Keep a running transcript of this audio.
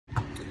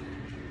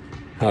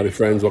Howdy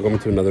friends, welcome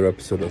to another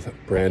episode of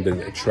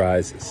Brandon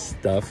Tries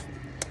Stuff.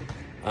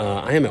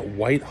 I am at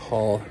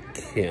Whitehall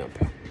Camp.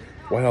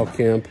 Whitehall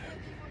Camp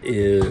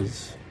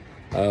is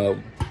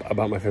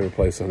about my favorite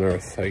place on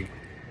earth. I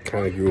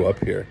kind of grew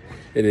up here.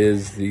 It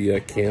is the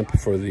camp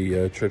for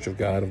the Church of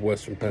God of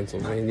Western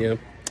Pennsylvania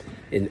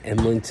in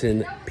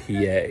Emlenton,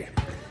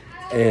 PA.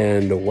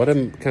 And what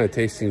kind of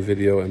tasting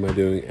video am I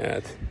doing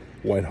at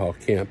Whitehall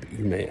Camp,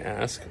 you may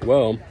ask?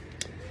 Well,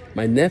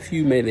 my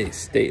nephew made a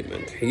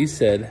statement. He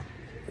said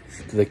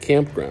the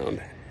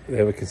campground, they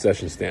have a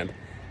concession stand,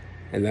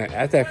 and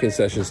at that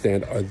concession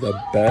stand are the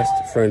best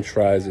French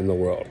fries in the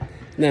world.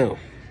 Now,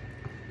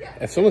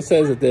 if someone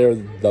says that they're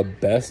the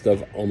best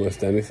of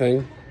almost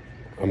anything,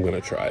 I'm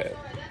gonna try it.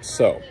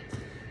 So,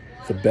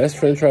 the best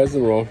French fries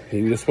in the world.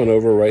 He just went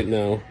over right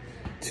now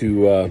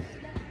to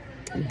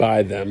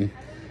buy them,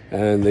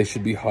 and they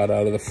should be hot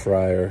out of the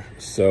fryer.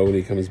 So when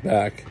he comes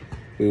back,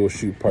 we will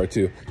shoot part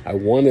two. I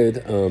wanted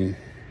to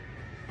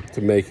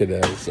make it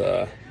as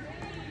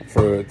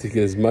to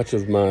get as much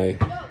of my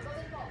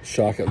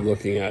shock at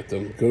looking at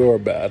them, good or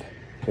bad,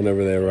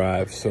 whenever they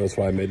arrive. So that's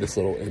why I made this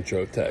little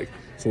intro tag.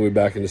 So we'll be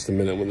back in just a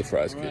minute when the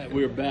fries get here.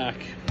 We're back.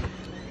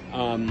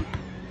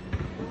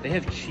 They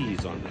have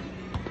cheese on them.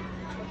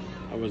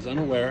 I was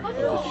unaware of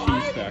the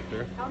cheese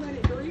factor,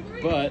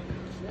 but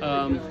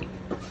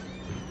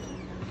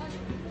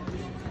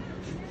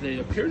they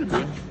appear to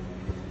be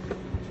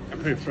a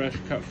pretty fresh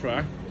cut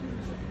fry.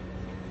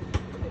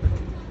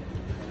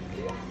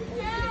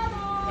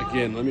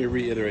 Again, let me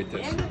reiterate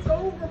this.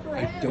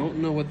 I don't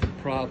know what the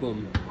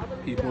problem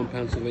people in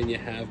Pennsylvania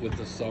have with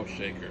the salt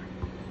shaker,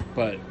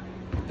 but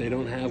they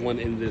don't have one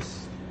in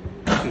this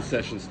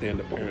concession stand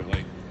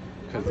apparently,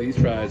 because these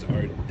fries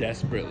are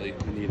desperately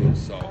needing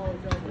salt.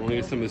 I want to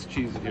get some of this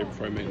cheese in here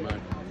before I make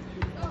mine.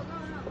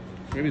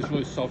 Maybe it's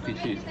really salty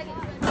cheese.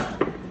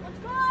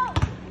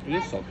 It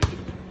is salty cheese.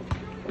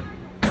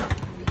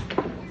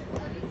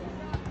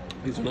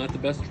 These are not the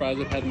best fries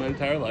I've had in my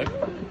entire life,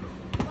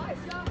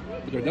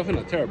 but they're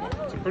definitely not terrible.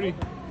 It's a pretty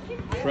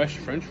fresh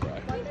French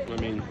fry. I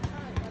mean,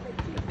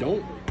 I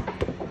don't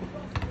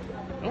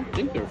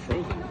think they're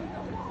frozen.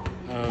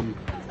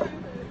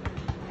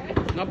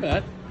 Not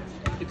bad.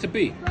 It's a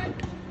B.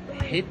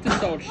 Hate the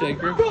salt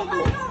shaker.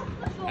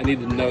 I need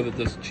to know that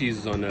this cheese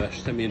is on there. That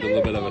should send me into a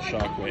little bit of a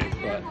shockwave,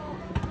 but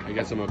I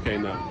guess I'm okay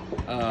now.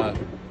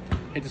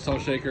 Hate the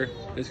salt shaker.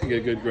 This could get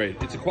a good grade.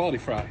 It's a quality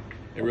fry.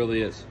 It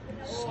really is.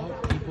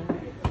 Salt, people.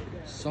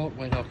 Salt,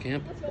 Whitehall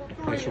Camp.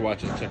 Thanks for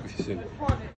watching. Check with you soon.